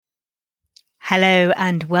Hello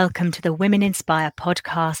and welcome to the Women Inspire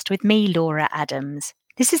podcast with me, Laura Adams.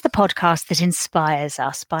 This is the podcast that inspires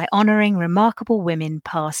us by honouring remarkable women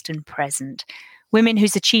past and present, women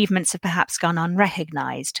whose achievements have perhaps gone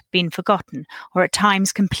unrecognised, been forgotten, or at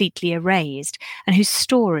times completely erased, and whose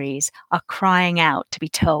stories are crying out to be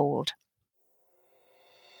told.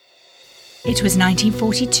 It was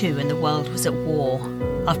 1942 and the world was at war.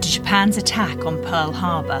 After Japan's attack on Pearl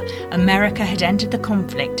Harbor, America had entered the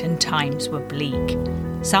conflict and times were bleak.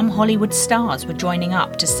 Some Hollywood stars were joining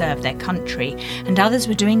up to serve their country, and others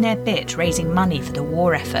were doing their bit raising money for the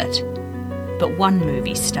war effort. But one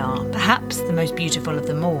movie star, perhaps the most beautiful of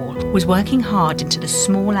them all, was working hard into the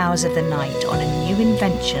small hours of the night on a new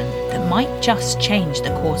invention that might just change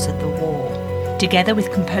the course of the war. Together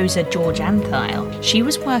with composer George Antheil, she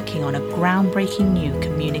was working on a groundbreaking new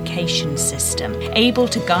communication system, able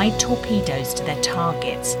to guide torpedoes to their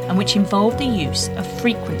targets, and which involved the use of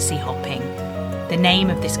frequency hopping. The name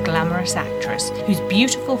of this glamorous actress, whose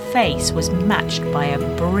beautiful face was matched by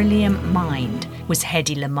a brilliant mind, was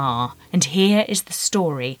Hedy Lamarr, and here is the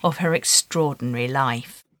story of her extraordinary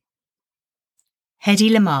life.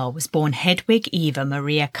 Hedy Lamarr was born Hedwig Eva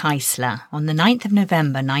Maria Keisler on the 9th of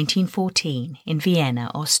November 1914 in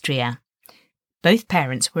Vienna, Austria. Both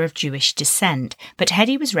parents were of Jewish descent, but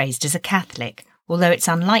Hedy was raised as a Catholic, although it's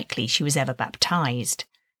unlikely she was ever baptised.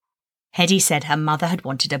 Hedy said her mother had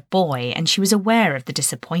wanted a boy, and she was aware of the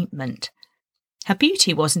disappointment. Her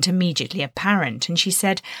beauty wasn't immediately apparent, and she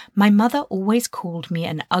said, "My mother always called me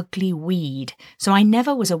an ugly weed, so I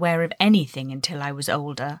never was aware of anything until I was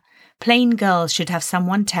older. Plain girls should have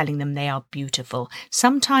someone telling them they are beautiful.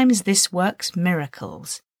 Sometimes this works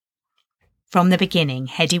miracles." From the beginning,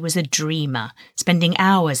 Hedy was a dreamer, spending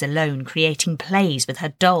hours alone creating plays with her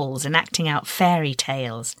dolls and acting out fairy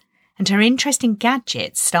tales. And her interest in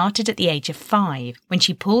gadgets started at the age of 5, when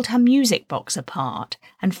she pulled her music box apart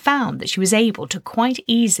and found that she was able to quite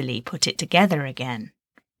easily put it together again.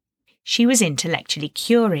 She was intellectually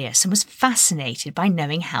curious and was fascinated by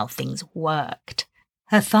knowing how things worked.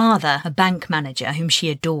 Her father, a bank manager whom she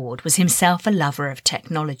adored, was himself a lover of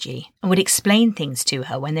technology and would explain things to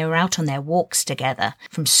her when they were out on their walks together,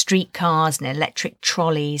 from streetcars and electric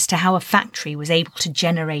trolleys to how a factory was able to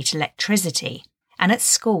generate electricity. And at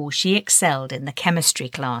school she excelled in the chemistry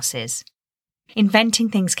classes. Inventing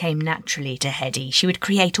things came naturally to Hedy. She would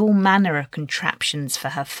create all manner of contraptions for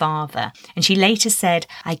her father, and she later said,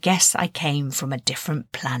 "I guess I came from a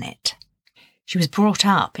different planet." She was brought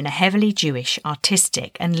up in a heavily Jewish,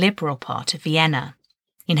 artistic and liberal part of Vienna.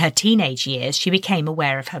 In her teenage years, she became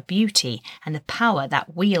aware of her beauty and the power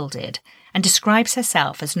that wielded, and describes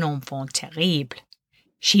herself as an enfant terrible.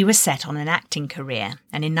 She was set on an acting career,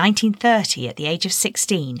 and in 1930, at the age of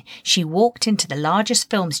 16, she walked into the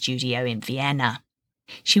largest film studio in Vienna.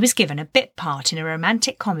 She was given a bit part in a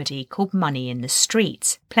romantic comedy called Money in the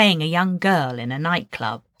Streets, playing a young girl in a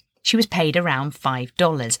nightclub. She was paid around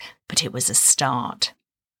 $5, but it was a start.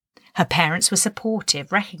 Her parents were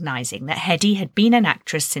supportive, recognising that Hedy had been an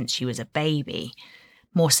actress since she was a baby.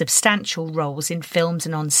 More substantial roles in films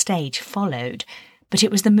and on stage followed, but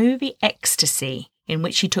it was the movie Ecstasy, in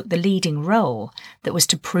which she took the leading role, that was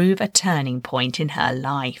to prove a turning point in her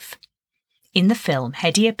life. In the film,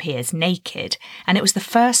 Hedy appears naked, and it was the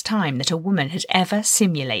first time that a woman had ever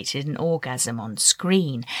simulated an orgasm on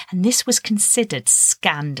screen, and this was considered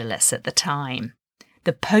scandalous at the time.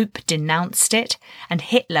 The Pope denounced it, and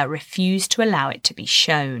Hitler refused to allow it to be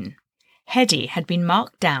shown. Hedy had been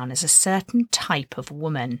marked down as a certain type of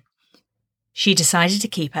woman. She decided to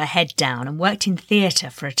keep her head down and worked in theatre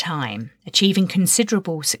for a time, achieving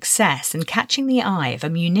considerable success and catching the eye of a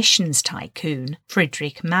munitions tycoon,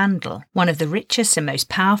 Friedrich Mandl, one of the richest and most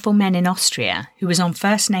powerful men in Austria, who was on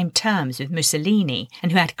first-name terms with Mussolini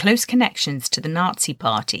and who had close connections to the Nazi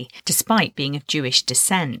Party, despite being of Jewish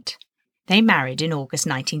descent. They married in August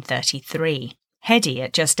 1933. Hedy,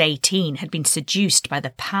 at just 18, had been seduced by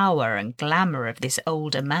the power and glamour of this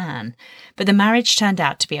older man, but the marriage turned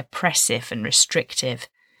out to be oppressive and restrictive.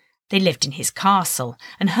 They lived in his castle,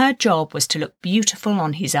 and her job was to look beautiful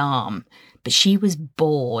on his arm, but she was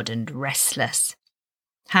bored and restless.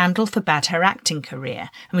 Handel forbade her acting career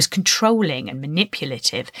and was controlling and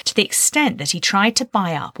manipulative to the extent that he tried to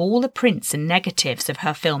buy up all the prints and negatives of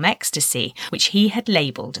her film Ecstasy, which he had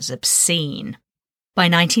labelled as obscene. By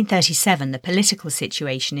 1937, the political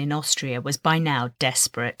situation in Austria was by now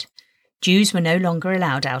desperate. Jews were no longer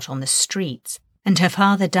allowed out on the streets, and her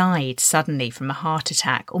father died suddenly from a heart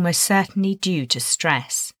attack, almost certainly due to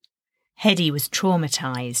stress. Hedy was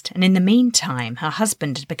traumatised, and in the meantime her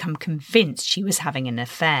husband had become convinced she was having an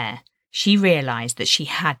affair. She realised that she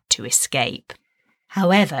had to escape.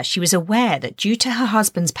 However, she was aware that due to her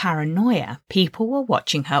husband's paranoia, people were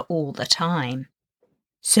watching her all the time.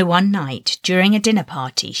 So one night, during a dinner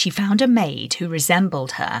party, she found a maid who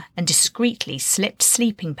resembled her and discreetly slipped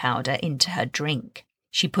sleeping powder into her drink.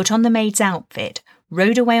 She put on the maid's outfit,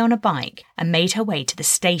 rode away on a bike, and made her way to the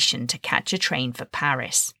station to catch a train for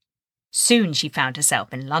Paris. Soon she found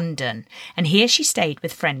herself in London, and here she stayed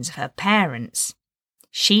with friends of her parents.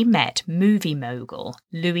 She met movie mogul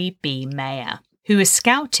Louis B. Mayer, who was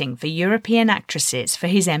scouting for European actresses for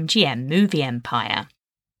his MGM movie empire.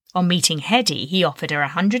 On meeting Hedy, he offered her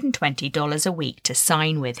 $120 a week to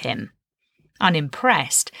sign with him.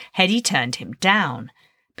 Unimpressed, Hedy turned him down,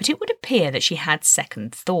 but it would appear that she had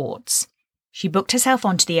second thoughts. She booked herself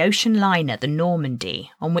onto the ocean liner the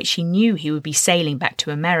Normandy, on which she knew he would be sailing back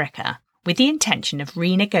to America, with the intention of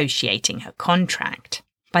renegotiating her contract.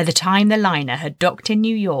 By the time the liner had docked in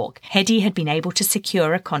New York, Hedy had been able to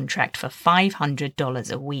secure a contract for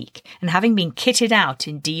 $500 a week, and having been kitted out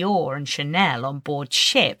in Dior and Chanel on board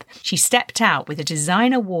ship, she stepped out with a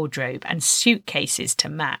designer wardrobe and suitcases to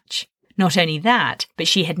match. Not only that, but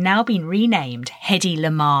she had now been renamed Hedy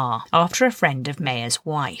Lamarr, after a friend of Mayer's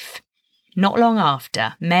wife. Not long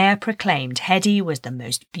after, Mayer proclaimed Hedy was the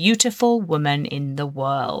most beautiful woman in the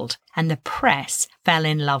world, and the press fell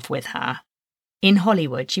in love with her. In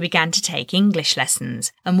Hollywood, she began to take English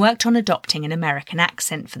lessons and worked on adopting an American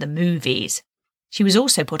accent for the movies. She was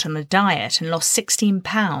also put on a diet and lost 16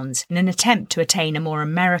 pounds in an attempt to attain a more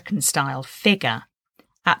American-style figure.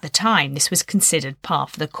 At the time, this was considered par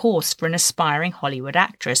for the course for an aspiring Hollywood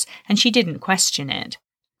actress, and she didn't question it.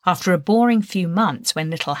 After a boring few months when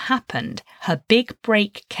little happened, her big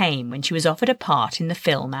break came when she was offered a part in the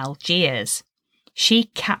film Algiers. She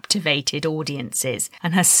captivated audiences,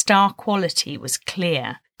 and her star quality was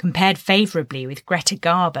clear, compared favourably with Greta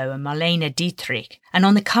Garbo and Marlene Dietrich, and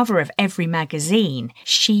on the cover of every magazine,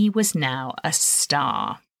 she was now a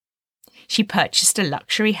star. She purchased a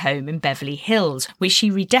luxury home in Beverly Hills, which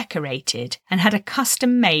she redecorated, and had a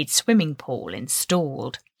custom-made swimming pool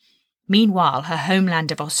installed. Meanwhile, her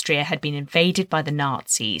homeland of Austria had been invaded by the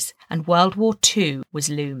Nazis, and World War II was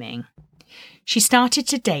looming. She started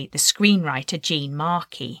to date the screenwriter Jean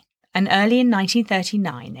Markey, and early in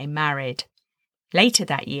 1939 they married. Later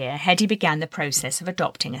that year, Hedy began the process of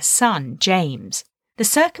adopting a son, James. The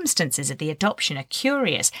circumstances of the adoption are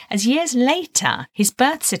curious, as years later his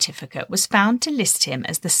birth certificate was found to list him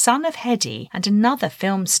as the son of Hedy and another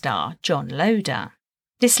film star, John Loder.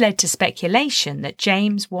 This led to speculation that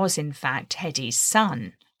James was in fact Hedy's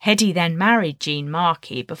son. Hedy then married Jean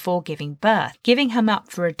Markey before giving birth, giving him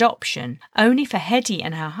up for adoption, only for Hedy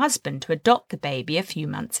and her husband to adopt the baby a few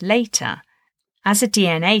months later. As a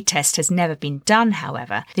DNA test has never been done,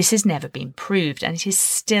 however, this has never been proved, and it is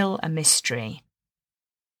still a mystery.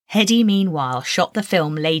 Hedy, meanwhile, shot the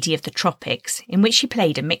film Lady of the Tropics, in which she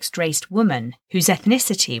played a mixed-race woman whose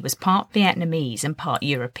ethnicity was part Vietnamese and part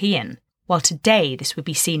European. While today this would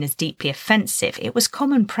be seen as deeply offensive, it was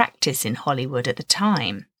common practice in Hollywood at the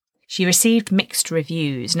time. She received mixed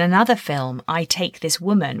reviews, and another film, I Take This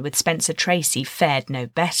Woman, with Spencer Tracy, fared no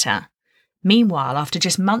better. Meanwhile, after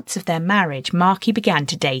just months of their marriage, Markey began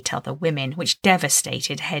to date other women, which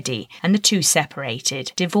devastated Hedy, and the two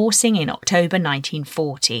separated, divorcing in October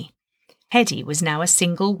 1940. Hedy was now a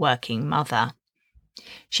single working mother.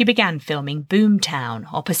 She began filming Boomtown,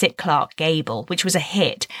 opposite Clark Gable, which was a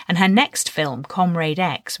hit, and her next film, Comrade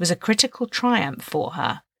X, was a critical triumph for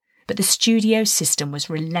her. But the studio system was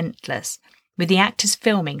relentless, with the actors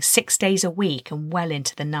filming 6 days a week and well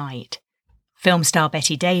into the night. Film star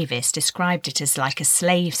Betty Davis described it as like a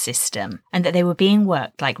slave system, and that they were being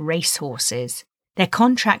worked like racehorses. Their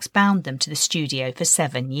contracts bound them to the studio for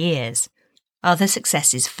 7 years. Other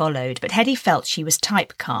successes followed, but Hedy felt she was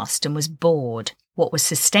typecast and was bored. What was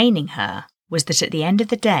sustaining her was that at the end of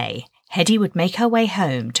the day, Hedy would make her way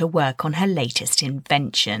home to work on her latest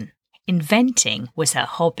invention. Inventing was her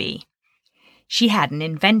hobby. She had an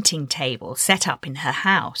inventing table set up in her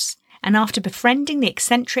house, and after befriending the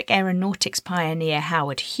eccentric aeronautics pioneer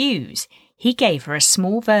Howard Hughes, he gave her a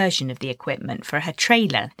small version of the equipment for her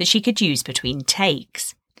trailer that she could use between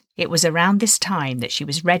takes. It was around this time that she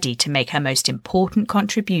was ready to make her most important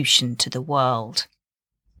contribution to the world.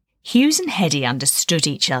 Hughes and Hedy understood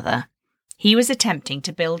each other. He was attempting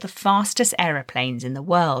to build the fastest aeroplanes in the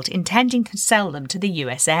world, intending to sell them to the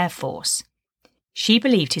US Air Force. She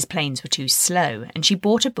believed his planes were too slow, and she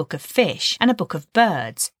bought a book of fish and a book of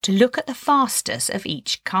birds to look at the fastest of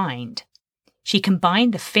each kind. She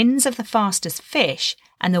combined the fins of the fastest fish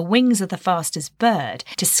and the wings of the fastest bird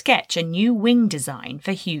to sketch a new wing design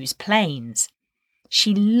for Hughes' planes.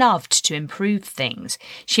 She loved to improve things.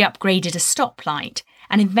 She upgraded a stoplight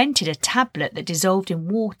and invented a tablet that dissolved in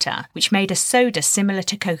water, which made a soda similar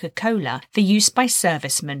to Coca-Cola for use by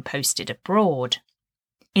servicemen posted abroad.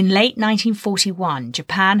 In late 1941,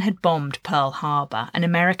 Japan had bombed Pearl Harbor and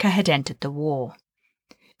America had entered the war.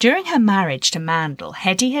 During her marriage to Mandel,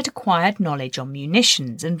 Hedy had acquired knowledge on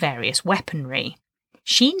munitions and various weaponry.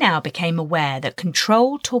 She now became aware that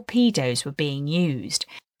controlled torpedoes were being used,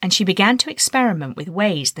 and she began to experiment with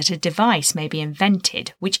ways that a device may be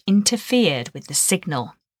invented which interfered with the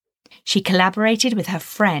signal. She collaborated with her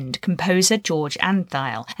friend, composer George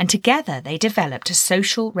Antheil, and together they developed a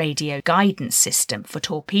social radio guidance system for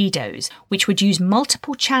torpedoes, which would use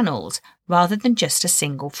multiple channels rather than just a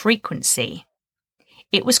single frequency.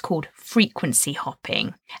 It was called frequency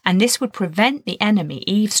hopping, and this would prevent the enemy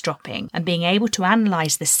eavesdropping and being able to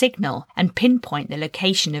analyse the signal and pinpoint the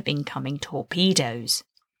location of incoming torpedoes.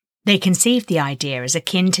 They conceived the idea as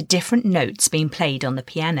akin to different notes being played on the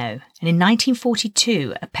piano, and in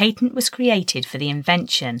 1942 a patent was created for the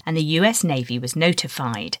invention and the US Navy was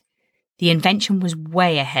notified. The invention was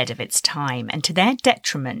way ahead of its time, and to their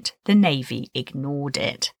detriment, the Navy ignored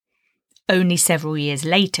it. Only several years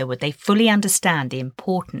later would they fully understand the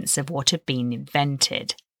importance of what had been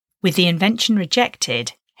invented. With the invention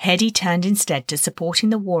rejected, Hedy turned instead to supporting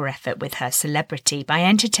the war effort with her celebrity by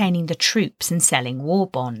entertaining the troops and selling war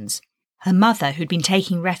bonds. Her mother, who'd been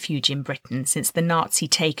taking refuge in Britain since the Nazi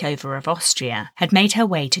takeover of Austria, had made her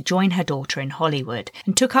way to join her daughter in Hollywood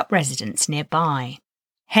and took up residence nearby.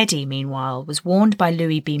 Hedy, meanwhile, was warned by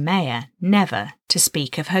Louis B. Mayer never to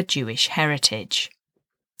speak of her Jewish heritage.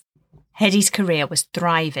 Hedy's career was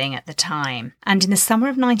thriving at the time, and in the summer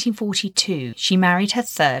of 1942 she married her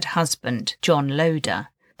third husband, John Loder,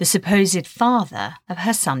 the supposed father of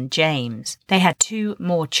her son James. They had 2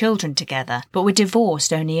 more children together, but were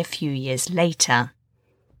divorced only a few years later.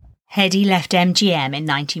 Hedy left MGM in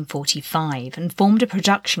 1945 and formed a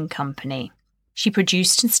production company. She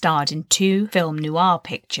produced and starred in 2 film noir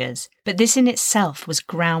pictures, but this in itself was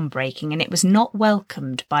groundbreaking and it was not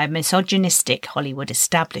welcomed by a misogynistic Hollywood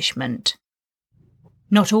establishment.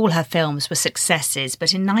 Not all her films were successes,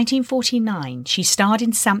 but in 1949 she starred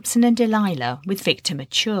in Samson and Delilah with Victor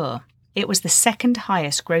Mature. It was the second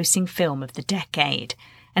highest grossing film of the decade,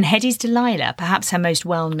 and Hedy's Delilah, perhaps her most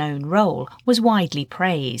well-known role, was widely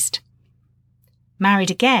praised.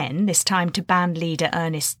 Married again, this time to band leader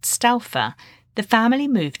Ernest Stauffer, the family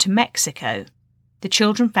moved to Mexico. The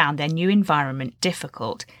children found their new environment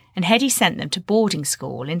difficult, and Hedy sent them to boarding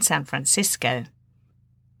school in San Francisco.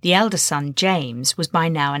 The elder son, James, was by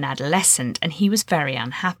now an adolescent and he was very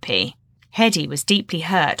unhappy. Hedy was deeply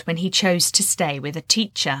hurt when he chose to stay with a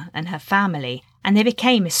teacher and her family, and they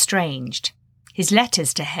became estranged. His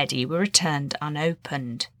letters to Hedy were returned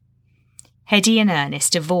unopened. Hedy and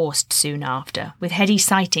Ernest divorced soon after, with Hedy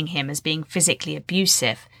citing him as being physically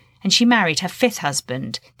abusive, and she married her 5th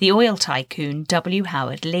husband, the oil tycoon W.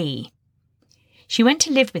 Howard Lee. She went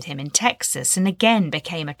to live with him in Texas and again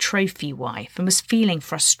became a trophy wife and was feeling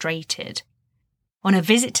frustrated. On a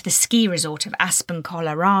visit to the ski resort of Aspen,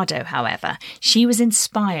 Colorado, however, she was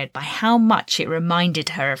inspired by how much it reminded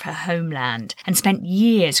her of her homeland and spent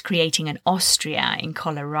years creating an Austria in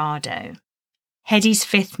Colorado. Hedy's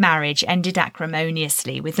 5th marriage ended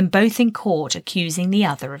acrimoniously, with them both in court accusing the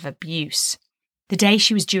other of abuse. The day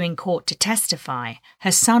she was due in court to testify,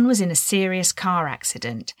 her son was in a serious car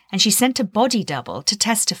accident, and she sent a body double to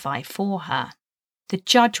testify for her. The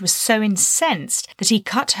judge was so incensed that he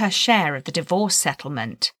cut her share of the divorce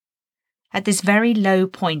settlement. At this very low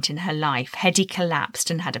point in her life, Hedy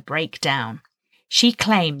collapsed and had a breakdown. She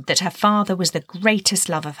claimed that her father was the greatest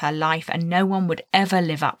love of her life and no one would ever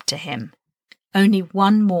live up to him. Only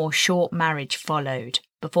one more short marriage followed,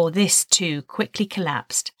 before this too quickly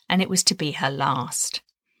collapsed, and it was to be her last.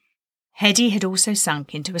 Hedy had also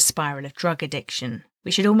sunk into a spiral of drug addiction,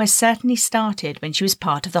 which had almost certainly started when she was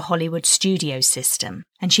part of the Hollywood studio system,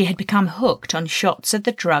 and she had become hooked on shots of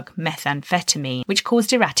the drug methamphetamine, which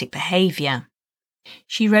caused erratic behaviour.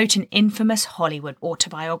 She wrote an infamous Hollywood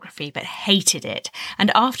autobiography but hated it,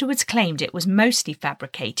 and afterwards claimed it was mostly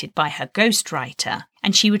fabricated by her ghostwriter,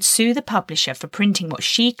 and she would sue the publisher for printing what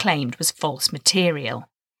she claimed was false material.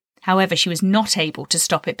 However, she was not able to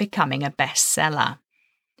stop it becoming a bestseller.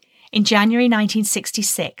 In January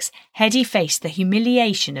 1966, Hedy faced the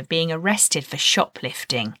humiliation of being arrested for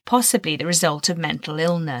shoplifting, possibly the result of mental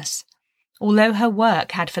illness. Although her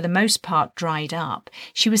work had for the most part dried up,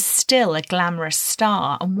 she was still a glamorous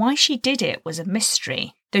star, and why she did it was a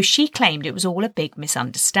mystery, though she claimed it was all a big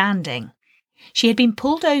misunderstanding. She had been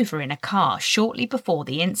pulled over in a car shortly before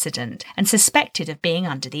the incident and suspected of being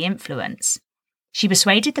under the influence. She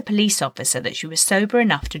persuaded the police officer that she was sober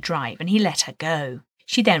enough to drive and he let her go.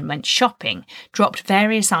 She then went shopping, dropped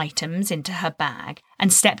various items into her bag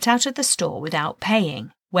and stepped out of the store without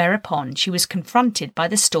paying, whereupon she was confronted by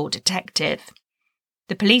the store detective.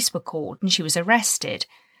 The police were called and she was arrested.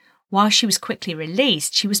 While she was quickly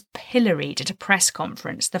released, she was pilloried at a press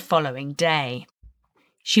conference the following day.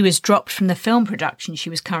 She was dropped from the film production she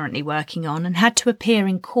was currently working on and had to appear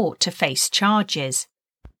in court to face charges.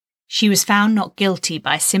 She was found not guilty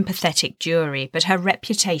by a sympathetic jury, but her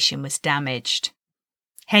reputation was damaged.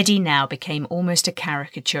 Hedy now became almost a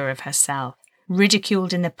caricature of herself,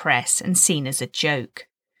 ridiculed in the press and seen as a joke.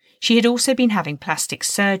 She had also been having plastic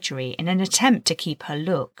surgery in an attempt to keep her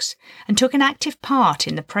looks, and took an active part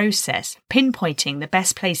in the process, pinpointing the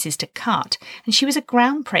best places to cut, and she was a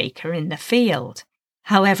groundbreaker in the field.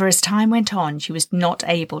 However, as time went on, she was not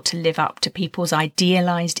able to live up to people's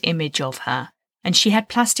idealised image of her, and she had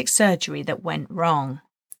plastic surgery that went wrong.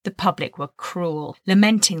 The public were cruel,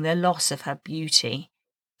 lamenting the loss of her beauty.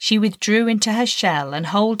 She withdrew into her shell and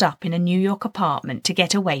holed up in a New York apartment to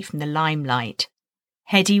get away from the limelight.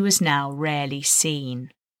 Hedy was now rarely seen.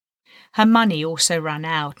 Her money also ran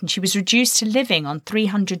out and she was reduced to living on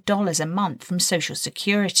 $300 a month from Social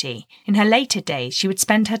Security. In her later days, she would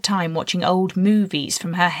spend her time watching old movies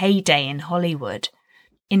from her heyday in Hollywood.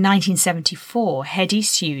 In 1974, Hedy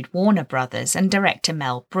sued Warner Brothers and director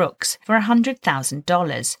Mel Brooks for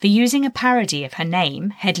 $100,000 for using a parody of her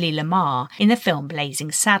name, Hedy Lamarr, in the film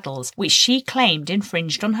Blazing Saddles, which she claimed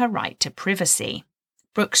infringed on her right to privacy.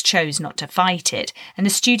 Brooks chose not to fight it, and the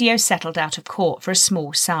studio settled out of court for a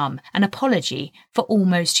small sum, an apology for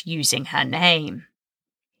almost using her name.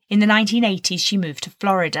 In the 1980s, she moved to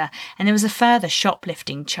Florida, and there was a further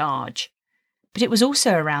shoplifting charge. But it was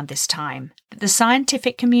also around this time that the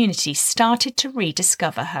scientific community started to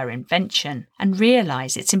rediscover her invention and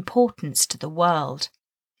realise its importance to the world.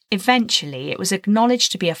 Eventually, it was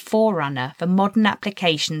acknowledged to be a forerunner for modern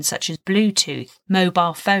applications such as Bluetooth,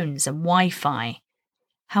 mobile phones and Wi-Fi.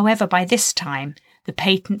 However, by this time, the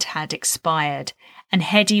patent had expired, and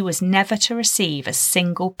Hedy was never to receive a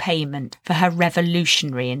single payment for her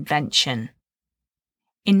revolutionary invention.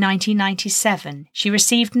 In 1997, she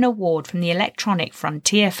received an award from the Electronic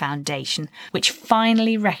Frontier Foundation, which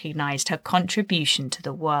finally recognised her contribution to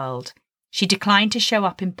the world. She declined to show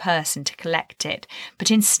up in person to collect it,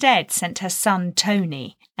 but instead sent her son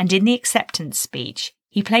Tony, and in the acceptance speech,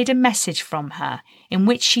 he played a message from her in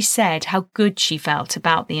which she said how good she felt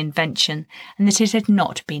about the invention and that it had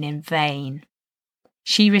not been in vain.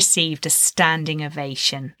 She received a standing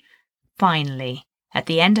ovation. Finally, at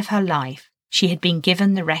the end of her life, she had been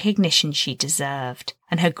given the recognition she deserved,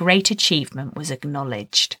 and her great achievement was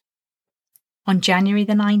acknowledged. On January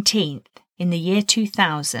the 19th, in the year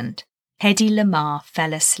 2000, Hedy Lamarr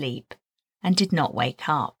fell asleep and did not wake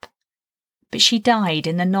up. But she died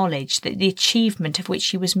in the knowledge that the achievement of which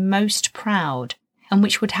she was most proud, and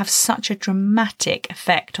which would have such a dramatic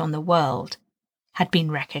effect on the world, had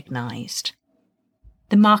been recognised.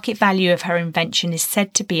 The market value of her invention is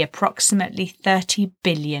said to be approximately $30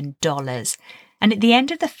 billion, and at the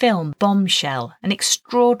end of the film Bombshell, an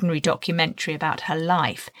extraordinary documentary about her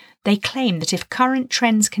life, they claim that if current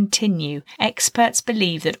trends continue, experts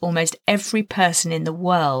believe that almost every person in the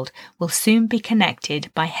world will soon be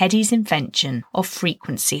connected by Hedy's invention of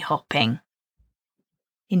frequency hopping.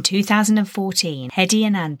 In 2014, Hedy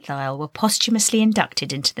and Antheil were posthumously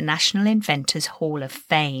inducted into the National Inventors Hall of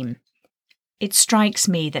Fame. It strikes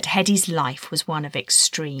me that Hedy's life was one of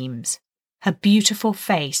extremes. Her beautiful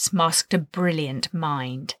face masked a brilliant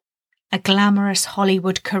mind. A glamorous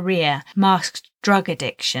Hollywood career masked drug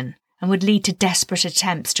addiction and would lead to desperate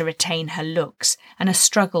attempts to retain her looks and a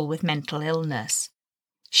struggle with mental illness.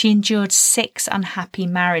 She endured 6 unhappy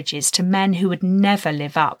marriages to men who would never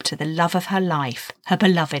live up to the love of her life, her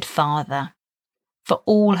beloved father. For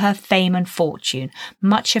all her fame and fortune,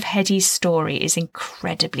 much of Hedy's story is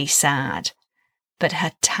incredibly sad. But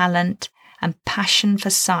her talent and passion for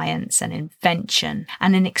science and invention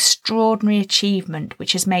and an extraordinary achievement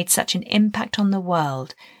which has made such an impact on the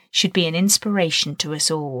world should be an inspiration to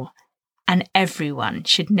us all, and everyone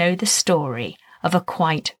should know the story of a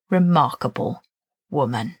quite remarkable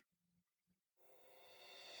woman.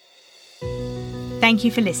 Thank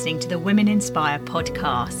you for listening to the Women Inspire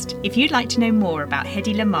podcast. If you'd like to know more about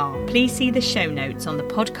Hedy Lamarr, please see the show notes on the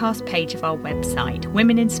podcast page of our website,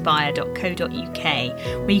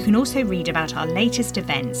 womeninspire.co.uk, where you can also read about our latest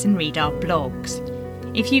events and read our blogs.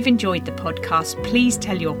 If you've enjoyed the podcast, please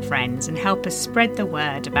tell your friends and help us spread the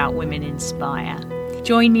word about Women Inspire.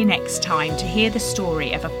 Join me next time to hear the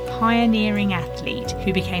story of a pioneering athlete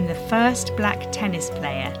who became the first black tennis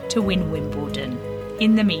player to win Wimbledon.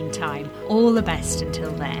 In the meantime, all the best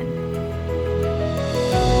until then.